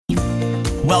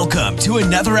Welcome to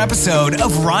another episode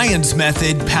of Ryan's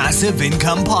Method Passive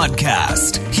Income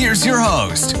Podcast. Here's your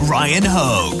host, Ryan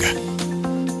Hogue.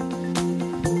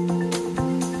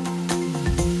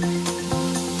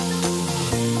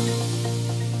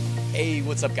 Hey,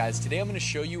 what's up guys? Today I'm going to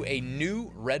show you a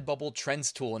new Redbubble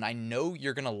Trends tool, and I know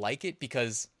you're going to like it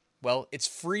because, well, it's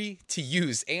free to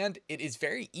use and it is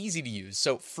very easy to use.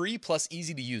 So free plus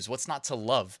easy to use, what's not to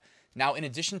love? Now, in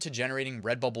addition to generating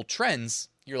Redbubble Trends,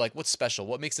 you're like, what's special?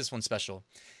 What makes this one special?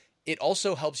 It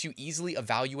also helps you easily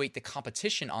evaluate the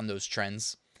competition on those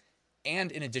trends.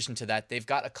 And in addition to that, they've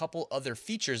got a couple other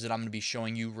features that I'm going to be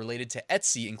showing you related to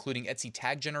Etsy, including Etsy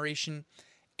tag generation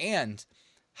and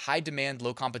high demand,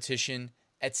 low competition,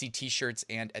 Etsy t-shirts,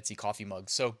 and Etsy coffee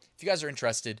mugs. So if you guys are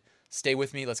interested, stay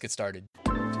with me. Let's get started.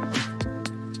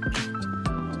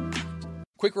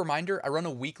 Quick reminder, I run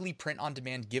a weekly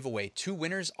print-on-demand giveaway. 2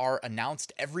 winners are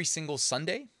announced every single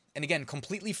Sunday. And again,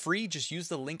 completely free. Just use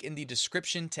the link in the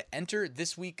description to enter.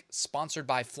 This week, sponsored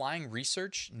by Flying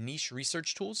Research, niche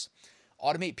research tools,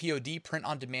 Automate POD,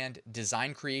 print-on-demand,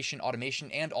 design creation,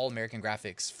 automation, and all-American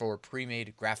graphics for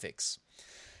pre-made graphics.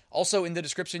 Also, in the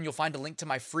description, you'll find a link to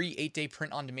my free 8-day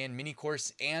print-on-demand mini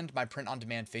course and my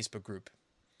print-on-demand Facebook group.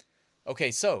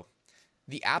 Okay, so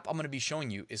the app I'm going to be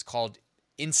showing you is called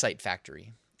Insight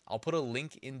Factory. I'll put a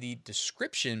link in the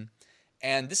description,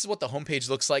 and this is what the homepage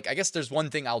looks like. I guess there's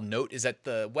one thing I'll note is that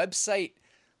the website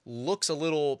looks a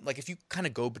little, like if you kind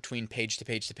of go between page to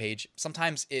page to page,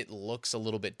 sometimes it looks a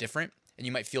little bit different, and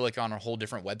you might feel like you're on a whole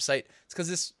different website. It's because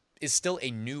this is still a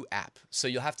new app, so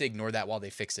you'll have to ignore that while they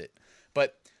fix it.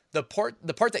 But the part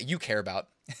that you care about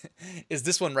is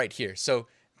this one right here. So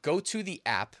go to the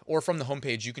app, or from the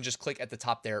homepage, you can just click at the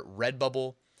top there,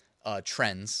 Redbubble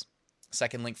Trends,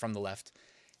 second link from the left,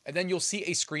 and then you'll see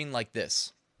a screen like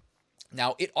this.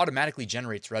 Now, it automatically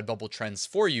generates Redbubble Trends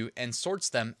for you and sorts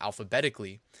them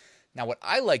alphabetically. Now, what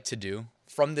I like to do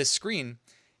from this screen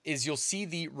is you'll see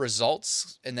the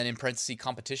results and then in parentheses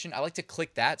competition. I like to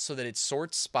click that so that it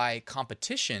sorts by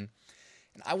competition,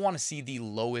 and I want to see the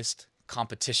lowest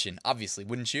competition. Obviously,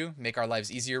 wouldn't you? Make our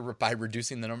lives easier by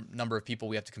reducing the number of people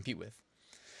we have to compete with.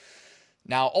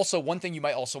 Now, also, one thing you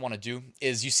might also want to do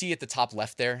is you see at the top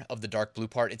left there of the dark blue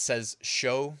part, it says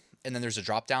show, and then there's a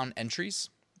drop down entries.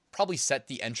 Probably set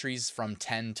the entries from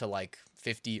 10 to like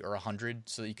 50 or 100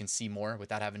 so that you can see more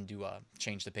without having to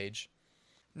change the page.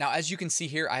 Now, as you can see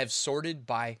here, I have sorted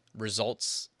by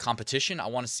results competition. I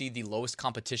want to see the lowest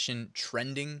competition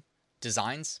trending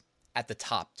designs at the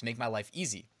top to make my life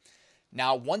easy.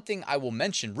 Now, one thing I will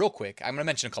mention real quick, I'm going to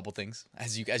mention a couple things,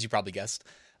 as you probably guessed,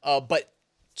 but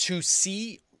to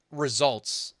see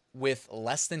results with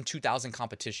less than 2,000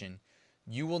 competition,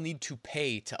 you will need to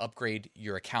pay to upgrade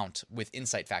your account with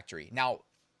Insight Factory. Now,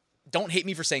 don't hate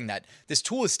me for saying that. This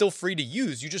tool is still free to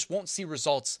use. You just won't see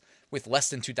results with less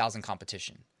than 2,000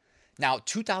 competition. Now,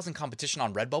 2,000 competition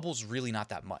on Redbubble is really not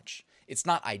that much. It's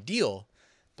not ideal,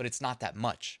 but it's not that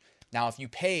much. Now, if you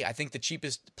pay, I think the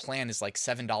cheapest plan is like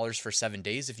 $7 for 7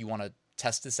 days if you want to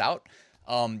test this out.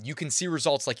 You can see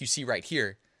results like you see right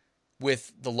here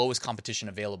with the lowest competition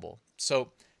available.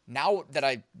 So now that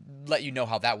I let you know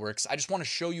how that works, I just want to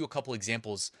show you a couple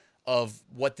examples of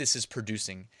what this is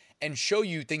producing and show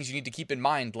you things you need to keep in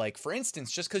mind. Like, for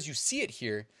instance, just because you see it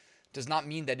here does not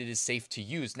mean that it is safe to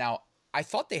use. Now, I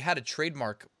thought they had a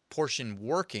trademark portion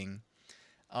working,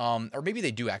 or maybe they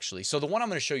do actually. So the one I'm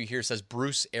going to show you here says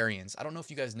Bruce Arians. I don't know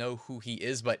if you guys know who he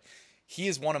is, but he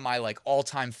is one of my like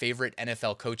all-time favorite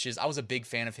NFL coaches. I was a big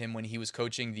fan of him when he was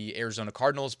coaching the Arizona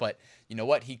Cardinals, but you know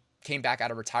what? He came back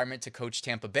out of retirement to coach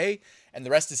Tampa Bay, and the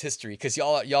rest is history because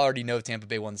y'all already know Tampa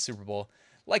Bay won the Super Bowl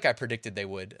like I predicted they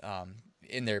would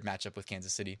in their matchup with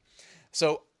Kansas City.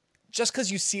 So just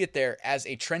because you see it there as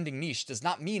a trending niche does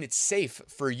not mean it's safe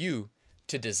for you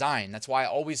to design. That's why I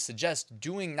always suggest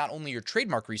doing not only your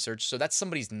trademark research, so that's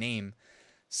somebody's name,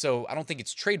 so I don't think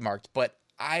it's trademarked, but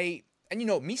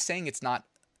me saying it's not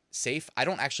safe, I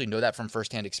don't actually know that from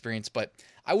firsthand experience, but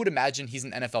I would imagine he's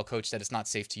an NFL coach that it's not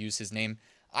safe to use his name.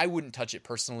 I wouldn't touch it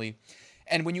personally.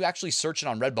 And when you actually search it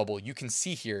on Redbubble, you can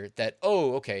see here that,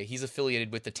 oh, okay, he's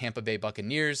affiliated with the Tampa Bay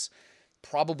Buccaneers.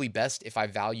 Probably best if I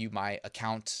value my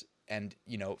account and,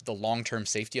 the long-term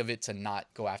safety of it to not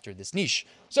go after this niche.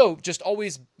 So just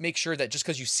always make sure that just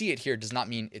because you see it here does not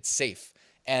mean it's safe.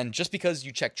 And just because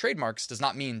you check trademarks does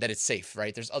not mean that it's safe,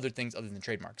 right? There's other things other than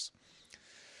trademarks.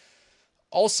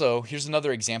 Also, here's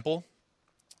another example.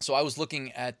 So I was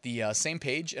looking at the same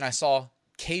page and I saw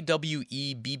Kwebbelkop,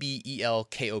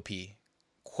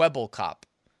 Kwebbelkop.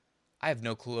 I have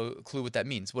no clue what that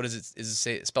means. What does it? Is it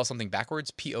say spell something backwards?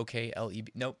 Pokleb?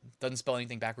 Nope, doesn't spell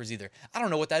anything backwards either. I don't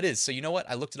know what that is. So you know what?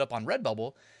 I looked it up on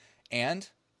Redbubble, and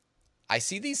I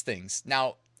see these things.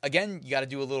 Now, again, you got to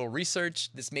do a little research.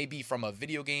 This may be from a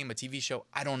video game, a TV show.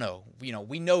 I don't know.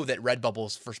 We know that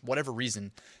Redbubble, for whatever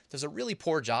reason, does a really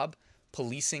poor job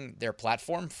policing their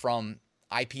platform from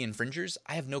IP infringers.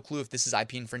 I have no clue if this is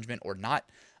IP infringement or not.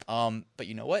 But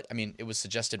you know what? I mean, it was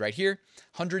suggested right here,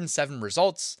 107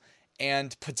 results,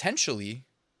 and potentially,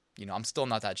 I'm still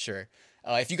not that sure.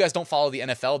 If you guys don't follow the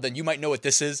NFL, then you might know what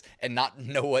this is and not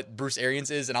know what Bruce Arians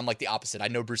is. And I'm like the opposite. I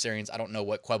know Bruce Arians. I don't know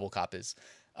what Kwebbelkop is.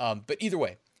 But either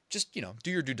way, just,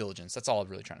 do your due diligence. That's all I'm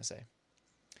really trying to say.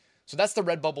 So that's the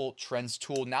Redbubble Trends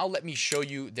tool. Now let me show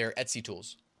you their Etsy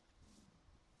tools.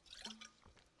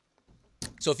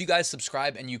 So if you guys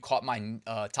subscribe and you caught my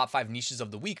top 5 niches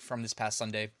of the week from this past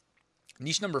Sunday,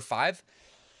 niche number 5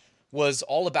 was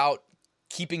all about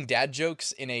keeping dad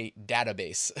jokes in a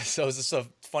database. So it's just a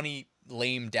funny,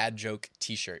 lame dad joke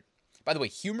t-shirt. By the way,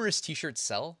 humorous t-shirts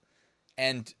sell,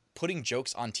 and putting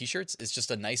jokes on t-shirts is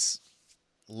just a nice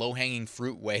low-hanging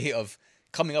fruit way of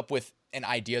coming up with an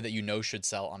idea that should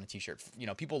sell on a t-shirt.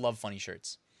 People love funny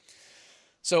shirts.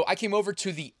 So I came over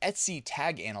to the Etsy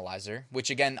Tag Analyzer, which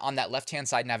again, on that left-hand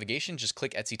side navigation, just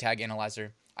click Etsy Tag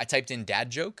Analyzer. I typed in dad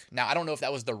joke. Now, I don't know if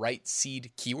that was the right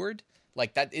seed keyword.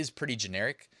 Like, that is pretty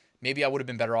generic. Maybe I would have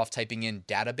been better off typing in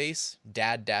database,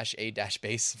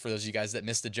 dad-a-base, for those of you guys that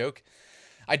missed the joke.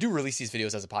 I do release these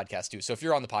videos as a podcast too. So if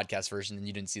you're on the podcast version and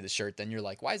you didn't see the shirt, then you're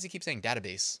like, why does he keep saying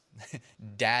database?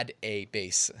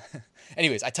 Dad-a-base.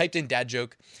 Anyways, I typed in dad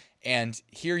joke, and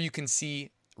here you can see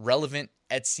relevant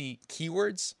Etsy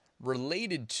keywords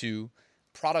related to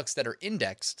products that are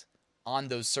indexed on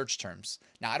those search terms.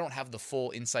 Now, I don't have the full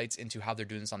insights into how they're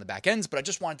doing this on the back ends, but I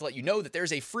just wanted to let you know that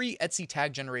there's a free Etsy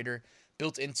tag generator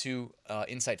built into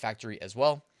Insight Factory as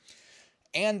well.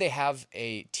 And they have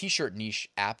a t-shirt niche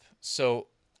app. So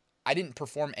I didn't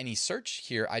perform any search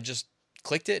here. I just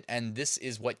clicked it, and this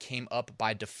is what came up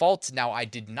by default. Now, I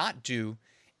did not do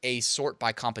a sort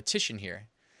by competition here.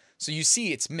 So you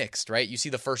see it's mixed, right? You see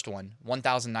the first one,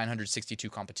 1,962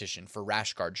 competition for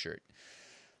Rash Guard shirt.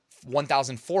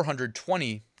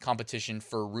 1,420 competition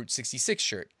for Route 66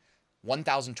 shirt.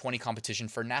 1,020 competition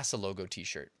for NASA logo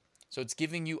t-shirt. So it's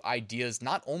giving you ideas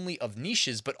not only of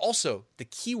niches, but also the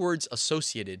keywords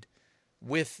associated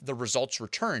with the results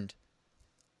returned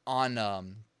on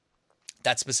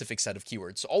that specific set of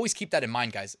keywords. So always keep that in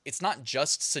mind, guys. It's not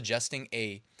just suggesting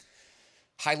a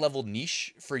high-level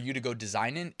niche for you to go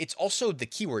design in. It's also the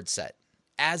keyword set,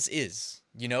 as is.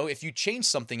 If you change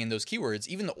something in those keywords,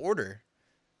 even the order,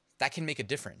 that can make a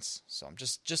difference. So I'm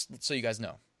just so you guys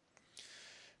know.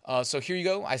 So here you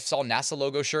go. I saw NASA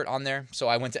logo shirt on there. So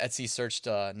I went to Etsy, searched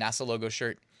NASA logo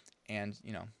shirt, and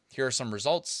here are some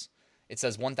results. It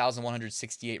says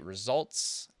 1,168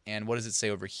 results. And what does it say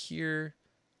over here?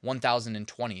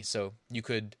 1,020. So you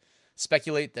could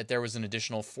speculate that there was an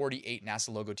additional 48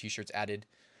 NASA logo t-shirts added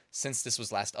since this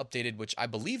was last updated, which I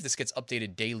believe this gets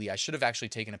updated daily. I should have actually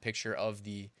taken a picture of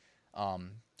the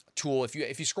tool. If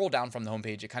you scroll down from the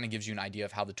homepage, it kind of gives you an idea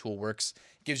of how the tool works.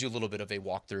 It gives you a little bit of a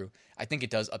walkthrough. I think it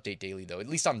does update daily though. At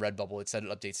least on Redbubble, it said it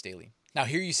updates daily. Now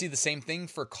here you see the same thing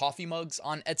for coffee mugs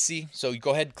on Etsy. So you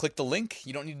go ahead, click the link.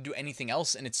 You don't need to do anything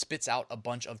else, and it spits out a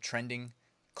bunch of trending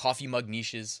coffee mug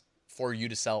niches for you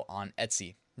to sell on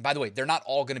Etsy. And by the way, they're not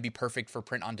all going to be perfect for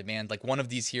print on demand. Like one of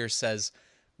these here says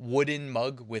wooden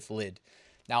mug with lid.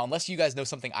 Now, unless you guys know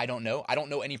something I don't know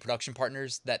any production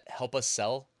partners that help us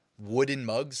sell wooden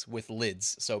mugs with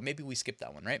lids. So maybe we skip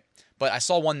that one, right? But I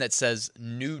saw one that says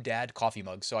new dad coffee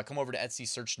mug. So I come over to Etsy,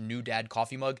 search new dad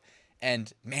coffee mug,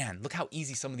 and man, look how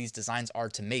easy some of these designs are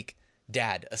to make.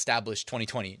 Dad established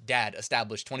 2020, dad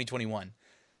established 2021.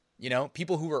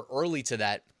 People who were early to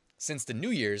that since the New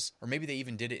Year's, or maybe they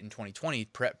even did it in 2020,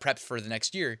 prepped for the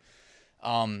next year,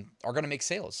 are going to make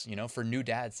sales, for new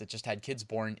dads that just had kids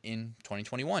born in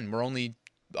 2021. We're only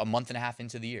a month and a half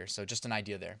into the year. So just an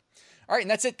idea there. All right.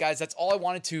 And that's it, guys. That's all I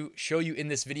wanted to show you in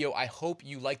this video. I hope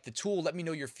you liked the tool. Let me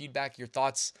know your feedback, your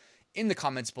thoughts in the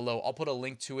comments below. I'll put a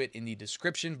link to it in the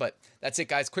description, but that's it,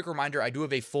 guys. Quick reminder, I do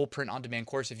have a full print on demand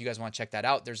course. If you guys want to check that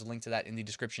out, there's a link to that in the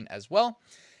description as well.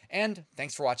 And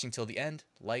thanks for watching till the end.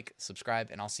 Like, subscribe,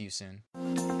 and I'll see you soon.